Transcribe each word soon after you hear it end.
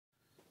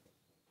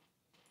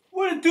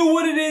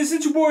What it is?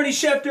 It's your boy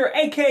Schefter,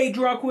 aka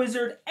Drunk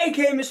Wizard,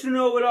 aka Mr.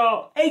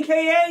 Know-It-All,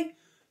 aka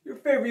your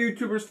favorite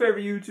YouTuber's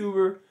favorite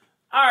YouTuber.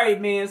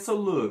 Alright, man, so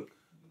look,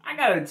 I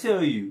gotta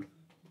tell you,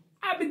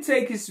 I've been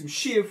taking some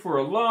shit for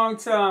a long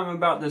time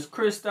about this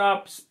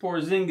Kristaps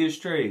Porzingis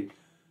trade.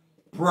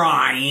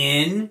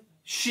 Brian,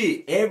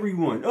 shit,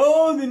 everyone.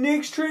 Oh, the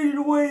Knicks traded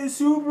away a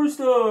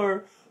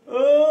superstar.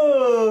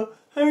 Oh,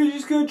 how are you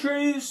just gonna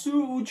trade a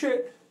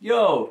super?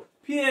 Yo,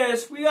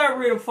 P.S. We got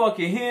rid of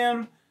fucking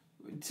him.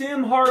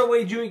 Tim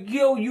Hardaway Jr.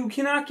 Yo, you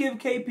cannot give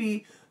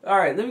KP.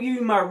 Alright, let me give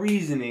you my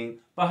reasoning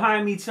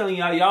behind me telling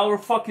y'all were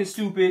fucking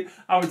stupid.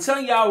 I was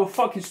telling y'all were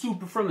fucking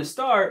stupid from the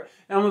start,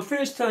 and I'm gonna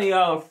finish telling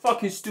y'all were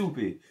fucking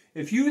stupid.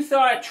 If you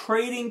thought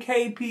trading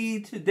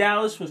KP to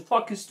Dallas was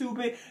fucking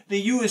stupid,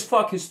 then you is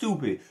fucking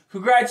stupid.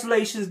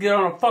 Congratulations, get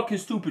on a fucking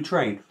stupid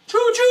train.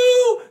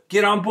 Choo-choo!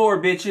 Get on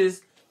board,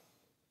 bitches.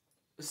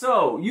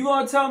 So, you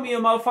gonna tell me a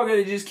motherfucker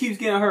that just keeps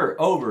getting hurt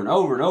over and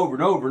over and over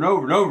and over and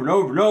over and over and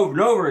over and over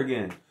and over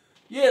again?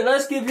 Yeah,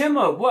 let's give him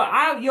a, what,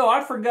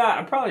 I forgot,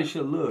 I probably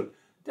should look.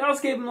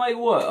 Dallas gave him like,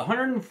 what,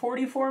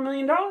 $144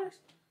 million? Yikes!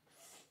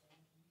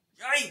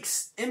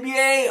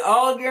 NBA,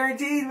 all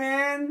guaranteed,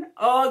 man.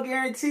 All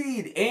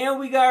guaranteed. And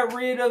we got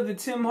rid of the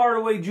Tim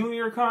Hardaway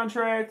Jr.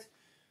 contract.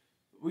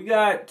 We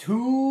got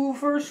 2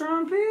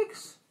 first-round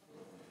picks.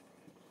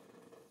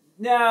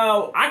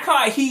 Now, I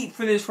caught heat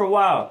for this for a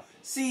while.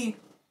 See,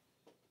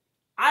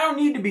 I don't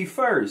need to be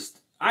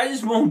first. I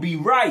just won't be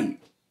right.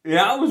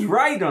 Yeah, I was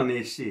right on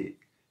this shit.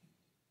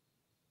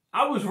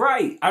 I was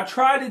right. I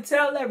tried to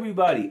tell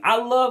everybody. I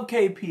love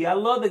KP. I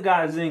love the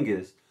guy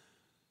Zingas.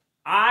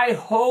 I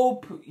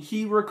hope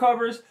he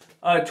recovers.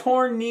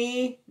 Torn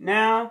knee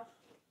now.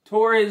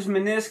 Tore his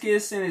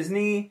meniscus in his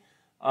knee.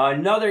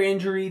 Another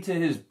injury to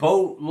his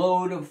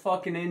boatload of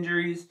fucking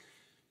injuries.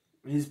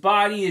 His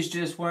body is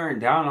just wearing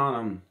down on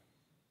him.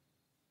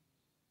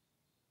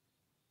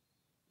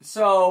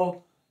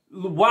 So,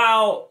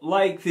 while,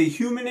 like, the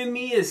human in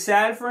me is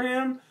sad for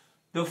him,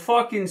 the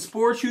fucking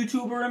sports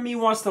YouTuber in me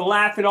wants to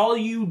laugh at all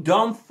you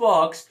dumb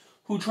fucks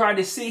who try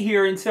to sit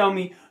here and tell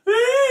me,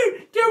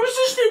 hey, that was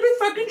a stupid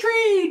fucking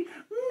trade.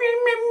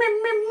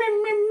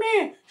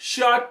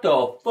 Shut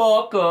the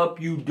fuck up,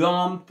 you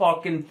dumb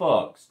fucking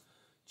fucks.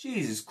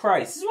 Jesus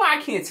Christ. This is why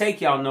I can't take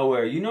y'all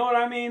nowhere. You know what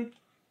I mean?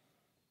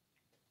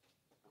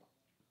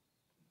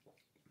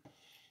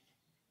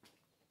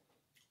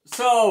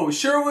 So,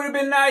 sure would have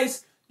been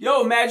nice.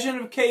 Yo, imagine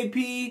if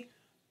KP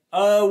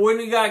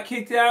wouldn't have got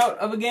kicked out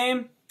of a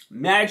game.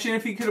 Imagine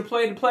if he could have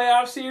played the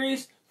playoff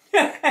series.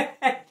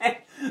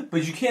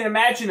 But you can't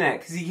imagine that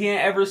because he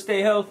can't ever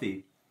stay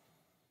healthy.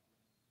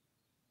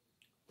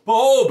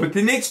 Oh, but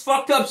the Knicks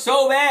fucked up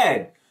so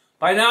bad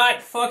by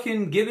not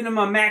fucking giving him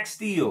a max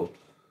deal.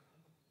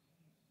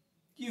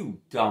 You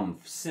dumb,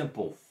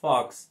 simple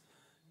fucks.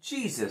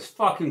 Jesus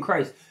fucking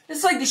Christ.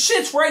 It's like the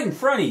shit's right in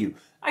front of you.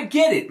 I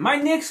get it. My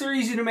Knicks are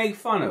easy to make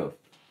fun of.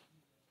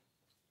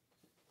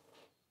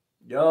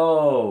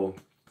 Yo,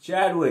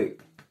 Chadwick.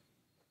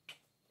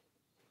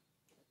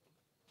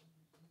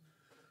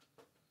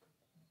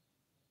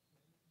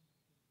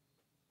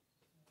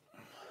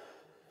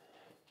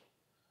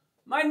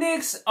 My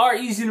Knicks are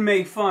easy to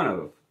make fun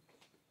of.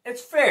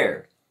 It's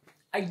fair.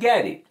 I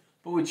get it.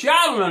 But what y'all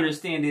don't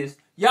understand is,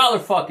 y'all are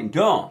fucking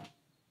dumb.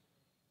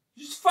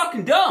 You're just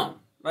fucking dumb.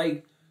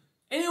 Like,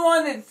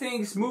 anyone that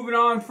thinks moving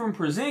on from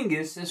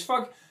Porzingis is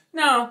fucking...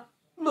 Now,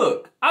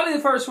 look, I'll be the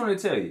first one to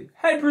tell you.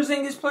 Had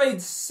Porzingis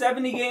played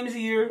 70 games a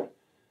year,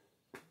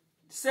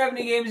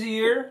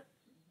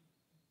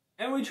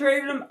 and we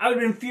traded him, I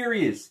would have been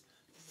furious.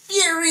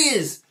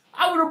 Furious!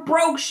 I would have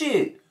broke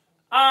shit.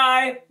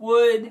 I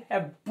would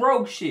have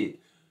broke shit.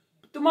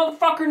 But the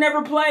motherfucker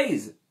never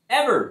plays.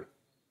 Ever.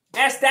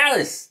 Ask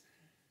Dallas.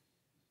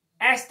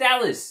 Ask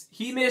Dallas.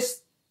 He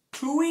missed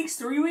 2 weeks,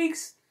 3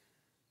 weeks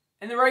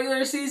in the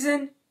regular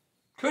season.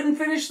 Couldn't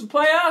finish the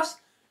playoffs.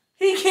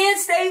 He can't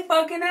stay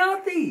fucking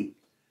healthy.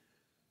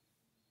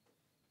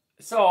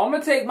 So I'm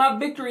going to take my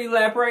victory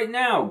lap right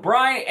now.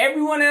 Brian,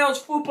 everyone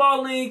else,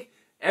 Football Link,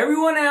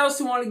 everyone else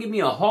who want to give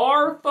me a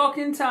hard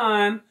fucking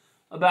time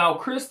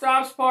about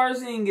Kristaps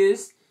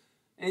Porzingis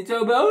and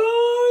talk about,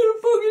 oh,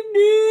 the fucking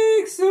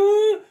Knicks.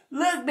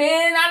 Look,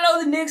 man, I know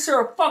the Knicks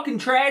are a fucking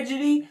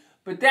tragedy,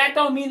 but that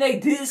don't mean they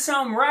did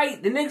something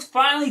right. The Knicks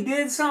finally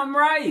did something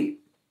right.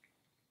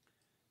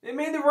 They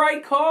made the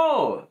right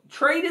call.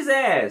 Trade his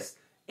ass.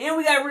 And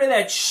we got rid of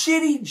that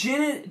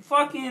shitty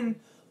fucking,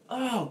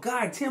 oh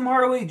God, Tim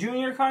Hardaway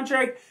Jr.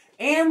 contract.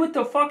 And with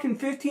the fucking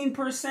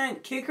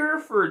 15% kicker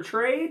for a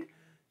trade.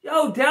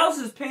 Yo, Dallas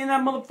is paying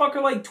that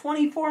motherfucker like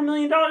 $24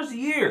 million a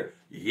year.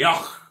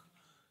 Yuck.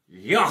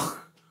 Yuck.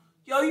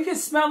 Yo, you can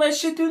smell that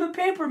shit through the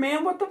paper,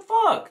 man. What the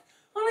fuck?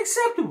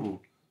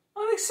 Unacceptable.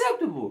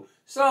 Unacceptable.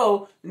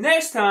 So,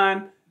 next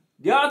time,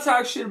 y'all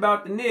talk shit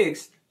about the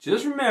Knicks,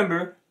 just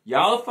remember,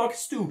 y'all are fucking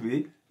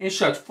stupid and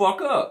shut the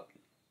fuck up.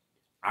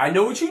 I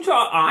know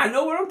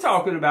what I'm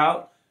talking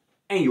about,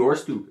 and you're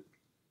stupid.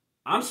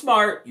 I'm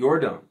smart, you're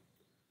dumb.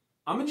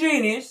 I'm a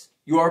genius,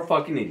 you're a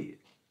fucking idiot.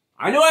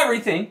 I know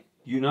everything,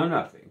 you know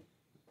nothing.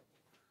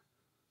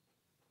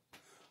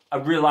 I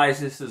realize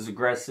this is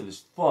aggressive as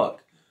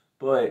fuck,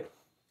 but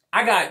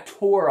I got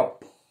tore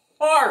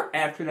apart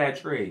after that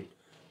trade.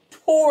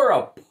 Tore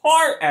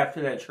apart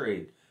after that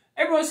trade.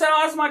 Everyone said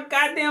I lost my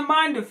goddamn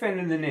mind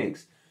defending the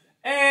Knicks.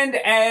 And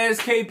as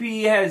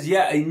KP has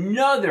yet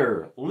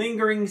another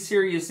lingering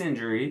serious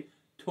injury,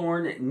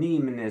 torn knee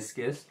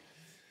meniscus,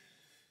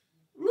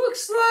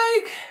 looks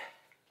like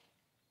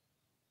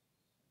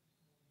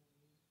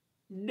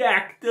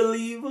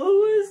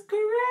Dactylivo is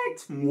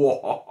correct.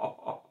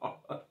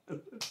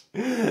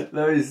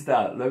 Let me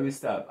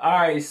stop.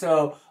 Alright,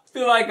 so I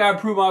feel like I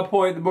proved my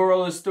point. The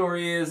moral of the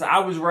story is I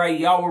was right,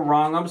 y'all were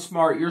wrong. I'm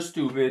smart, you're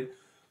stupid.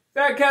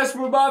 Fat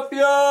Casper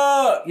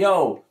Mafia!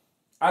 Yo,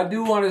 I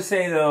do want to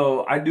say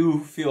though, I do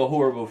feel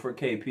horrible for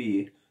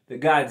KP. The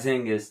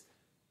Godzingis.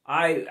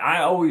 I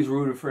always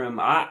rooted for him.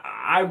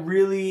 I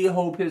really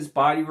hope his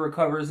body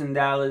recovers in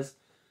Dallas.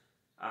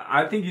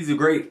 I think he's a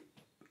great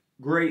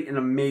and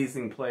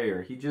amazing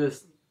player. He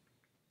just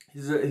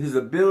his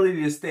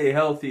ability to stay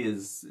healthy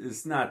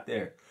is not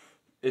there.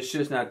 It's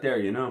just not there,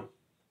 you know.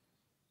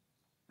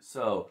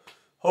 So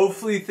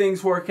hopefully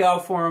things work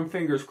out for him.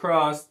 Fingers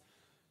crossed.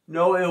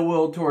 No ill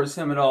will towards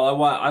him at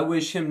all. I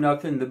wish him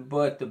nothing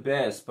but the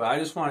best. But I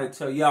just want to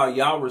tell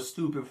y'all were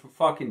stupid for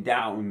fucking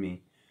doubting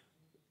me.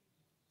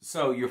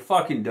 So you're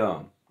fucking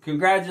dumb.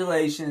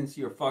 Congratulations,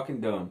 you're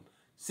fucking dumb.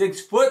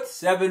 6 foot,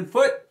 7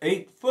 foot,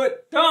 8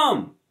 foot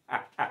dumb.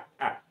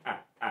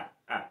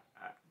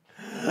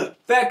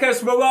 Fat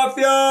Casper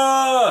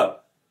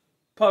Mafia!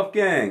 Puff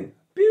Gang.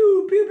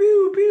 Pew, pew,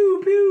 pew,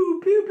 pew, pew,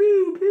 pew,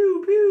 pew,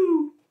 pew,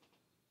 pew.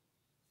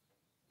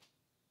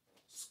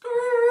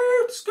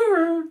 Skirt,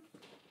 skirt.